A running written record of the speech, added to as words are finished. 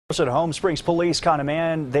At Home Springs police caught a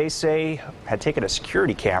man they say had taken a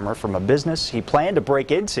security camera from a business he planned to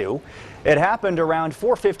break into. It happened around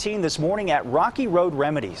 4:15 this morning at Rocky Road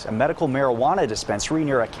Remedies, a medical marijuana dispensary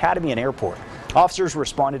near Academy and Airport. Officers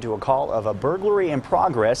responded to a call of a burglary in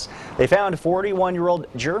progress. They found 41-year-old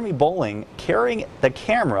Jeremy Bowling carrying the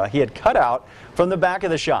camera he had cut out from the back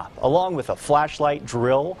of the shop, along with a flashlight,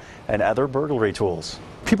 drill, and other burglary tools.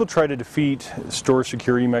 People try to defeat store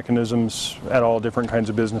security mechanisms at all different kinds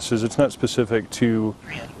of businesses. It's not specific to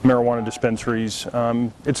marijuana dispensaries.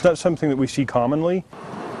 It's not something that we see commonly.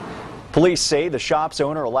 Police say the shop's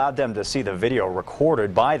owner allowed them to see the video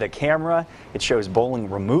recorded by the camera. It shows Bowling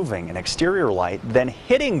removing an exterior light, then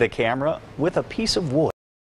hitting the camera with a piece of wood.